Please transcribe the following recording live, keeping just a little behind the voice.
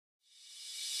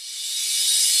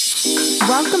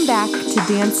Welcome back to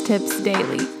Dance Tips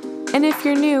Daily. And if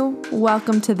you're new,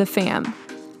 welcome to the fam.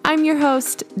 I'm your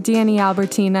host, Danny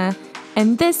Albertina,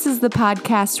 and this is the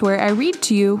podcast where I read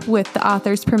to you, with the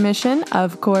author's permission,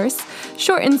 of course,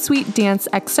 short and sweet dance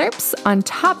excerpts on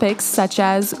topics such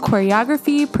as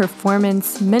choreography,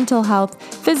 performance, mental health,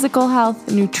 physical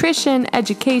health, nutrition,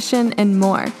 education, and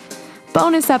more.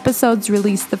 Bonus episodes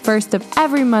released the first of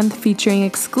every month featuring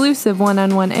exclusive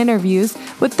one-on-one interviews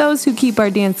with those who keep our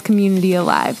dance community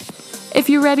alive. If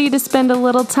you're ready to spend a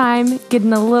little time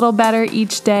getting a little better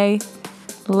each day,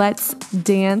 let's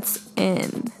dance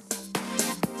in.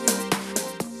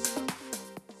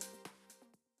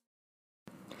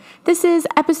 This is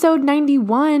episode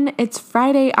 91. It's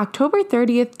Friday, October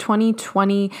 30th,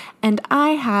 2020, and I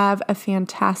have a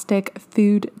fantastic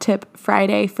food tip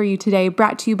Friday for you today,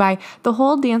 brought to you by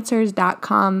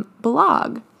thewholedancers.com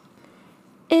blog.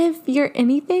 If you're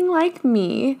anything like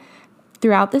me,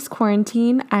 throughout this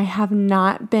quarantine, I have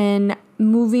not been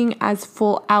moving as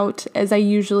full out as I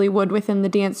usually would within the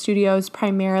dance studios,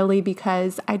 primarily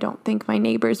because I don't think my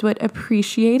neighbors would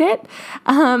appreciate it.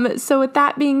 So with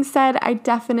that being said, I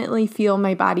definitely feel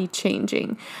my body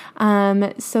changing.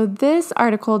 So this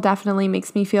article definitely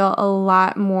makes me feel a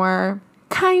lot more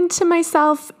kind to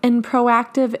myself and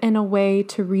proactive in a way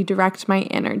to redirect my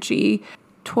energy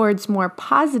towards more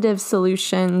positive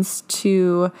solutions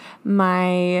to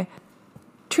my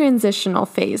transitional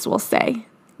phase, we'll say.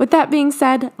 With that being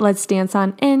said, let's dance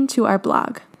on into our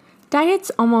blog. Diets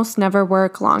almost never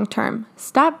work long term.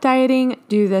 Stop dieting,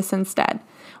 do this instead.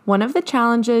 One of the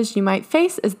challenges you might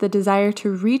face is the desire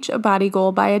to reach a body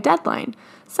goal by a deadline.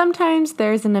 Sometimes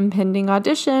there's an impending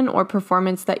audition or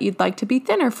performance that you'd like to be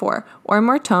thinner for, or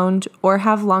more toned, or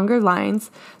have longer lines,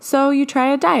 so you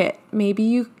try a diet. Maybe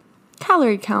you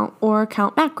calorie count or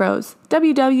count macros.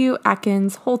 WW,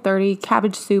 Atkins, Whole30,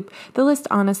 cabbage soup, the list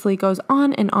honestly goes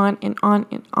on and on and on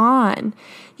and on.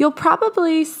 You'll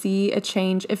probably see a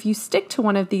change if you stick to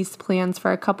one of these plans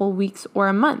for a couple weeks or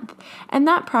a month, and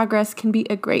that progress can be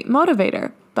a great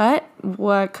motivator. But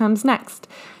what comes next?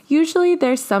 Usually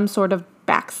there's some sort of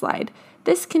backslide.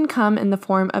 This can come in the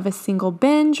form of a single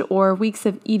binge or weeks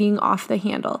of eating off the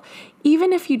handle.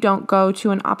 Even if you don't go to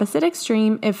an opposite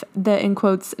extreme, if the, in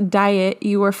quotes, diet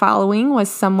you were following was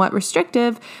somewhat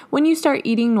restrictive, when you start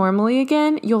eating normally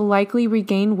again, you'll likely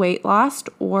regain weight loss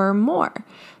or more.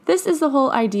 This is the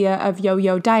whole idea of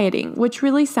yo-yo dieting, which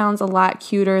really sounds a lot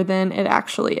cuter than it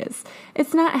actually is.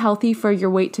 It's not healthy for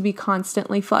your weight to be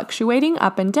constantly fluctuating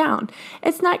up and down.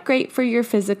 It's not great for you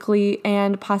physically,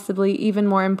 and possibly even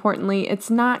more importantly, it's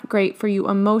not great for you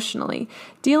emotionally.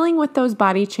 Dealing with those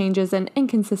body changes and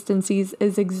inconsistencies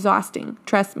is exhausting,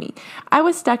 trust me. I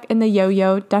was stuck in the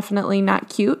yo-yo, definitely not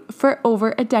cute, for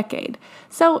over a decade.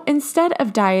 So instead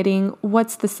of dieting,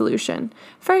 what's the solution?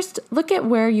 First, look at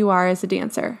where you are as a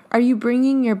dancer. Are you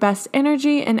bringing your best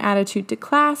energy and attitude to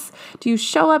class? Do you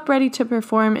show up ready to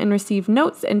perform and receive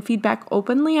notes and feedback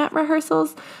openly at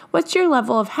rehearsals? What's your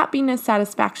level of happiness,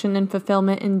 satisfaction, and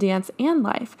fulfillment in dance and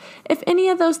life? If any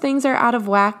of those things are out of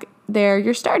whack, they're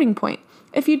your starting point.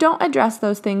 If you don't address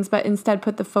those things but instead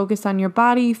put the focus on your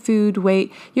body, food,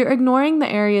 weight, you're ignoring the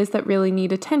areas that really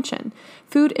need attention.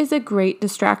 Food is a great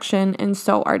distraction, and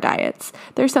so are diets.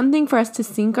 There's something for us to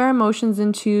sink our emotions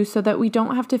into so that we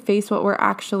don't have to face what we're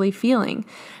actually feeling.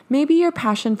 Maybe your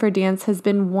passion for dance has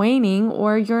been waning,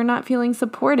 or you're not feeling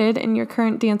supported in your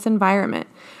current dance environment.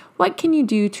 What can you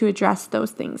do to address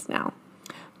those things now?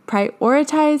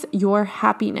 Prioritize your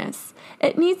happiness.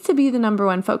 It needs to be the number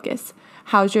one focus.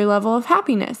 How's your level of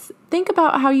happiness? Think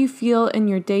about how you feel in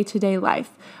your day-to-day life.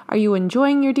 Are you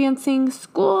enjoying your dancing,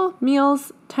 school,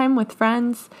 meals, time with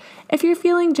friends? If you're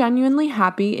feeling genuinely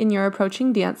happy in your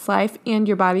approaching dance life and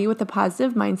your body with a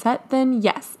positive mindset, then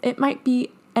yes, it might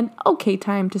be an okay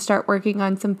time to start working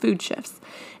on some food shifts.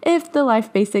 If the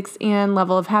life basics and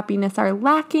level of happiness are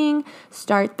lacking,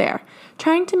 start there.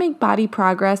 Trying to make body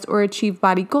progress or achieve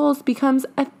body goals becomes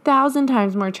 1,000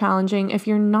 times more challenging if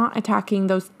you're not attacking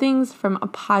those things from a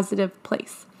positive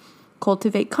place.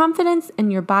 Cultivate confidence in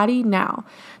your body now.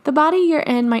 The body you're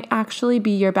in might actually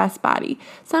be your best body.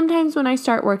 Sometimes when I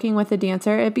start working with a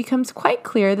dancer, it becomes quite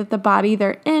clear that the body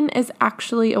they're in is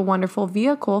actually a wonderful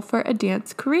vehicle for a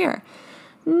dance career.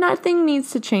 Nothing needs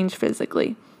to change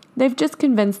physically. They've just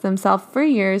convinced themselves for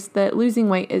years that losing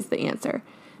weight is the answer.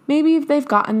 Maybe they've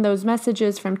gotten those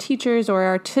messages from teachers or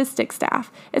artistic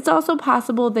staff. It's also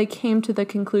possible they came to the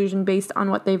conclusion based on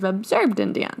what they've observed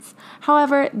in dance.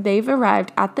 However, they've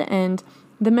arrived at the end.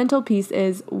 The mental piece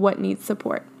is what needs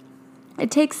support. It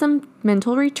takes some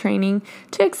mental retraining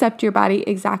to accept your body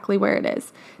exactly where it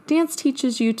is. Dance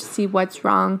teaches you to see what's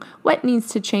wrong, what needs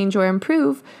to change or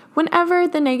improve. Whenever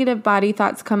the negative body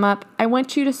thoughts come up, I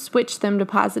want you to switch them to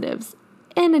positives.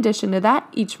 In addition to that,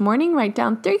 each morning write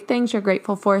down 3 things you're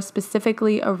grateful for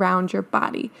specifically around your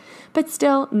body. But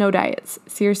still, no diets.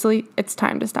 Seriously, it's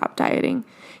time to stop dieting.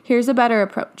 Here's a better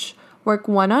approach. Work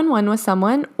one-on-one with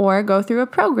someone or go through a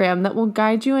program that will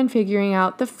guide you in figuring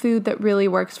out the food that really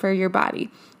works for your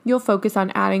body. You'll focus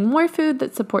on adding more food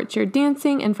that supports your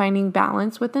dancing and finding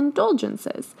balance with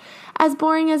indulgences. As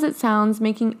boring as it sounds,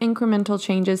 making incremental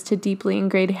changes to deeply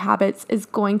ingrained habits is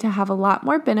going to have a lot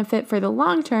more benefit for the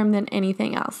long term than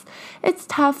anything else. It's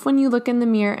tough when you look in the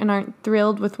mirror and aren't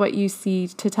thrilled with what you see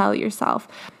to tell yourself,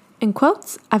 in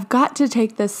quotes, "I've got to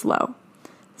take this slow."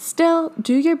 Still,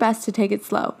 do your best to take it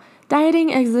slow. Dieting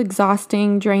is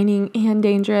exhausting, draining, and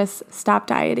dangerous. Stop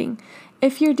dieting.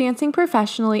 If you're dancing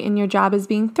professionally and your job is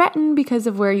being threatened because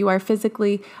of where you are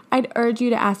physically, I'd urge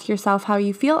you to ask yourself how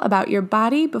you feel about your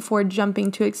body before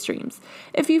jumping to extremes.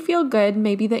 If you feel good,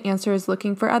 maybe the answer is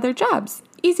looking for other jobs.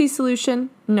 Easy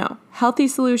solution? No. Healthy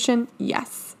solution?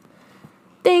 Yes.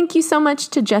 Thank you so much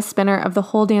to Jess Spinner of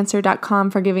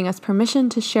thewholedancer.com for giving us permission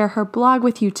to share her blog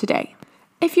with you today.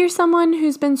 If you're someone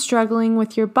who's been struggling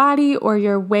with your body or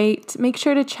your weight, make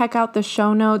sure to check out the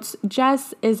show notes.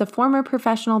 Jess is a former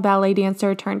professional ballet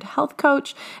dancer turned health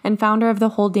coach and founder of The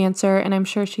Whole Dancer, and I'm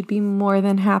sure she'd be more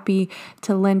than happy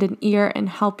to lend an ear and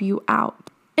help you out.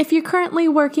 If you're currently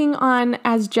working on,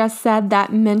 as Jess said,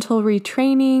 that mental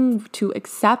retraining to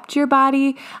accept your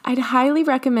body, I'd highly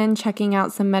recommend checking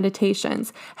out some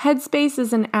meditations. Headspace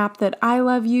is an app that I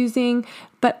love using,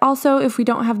 but also if we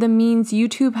don't have the means,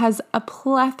 YouTube has a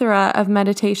plethora of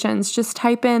meditations. Just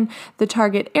type in the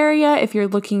target area. If you're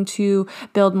looking to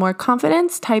build more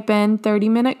confidence, type in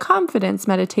 30-minute confidence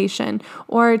meditation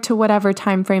or to whatever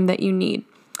time frame that you need.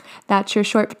 That's your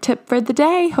short tip for the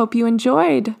day. Hope you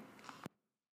enjoyed.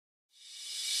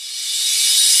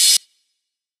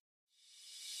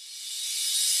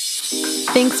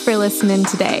 Thanks for listening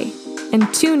today,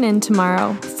 and tune in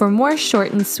tomorrow for more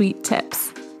short and sweet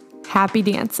tips. Happy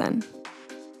dancing!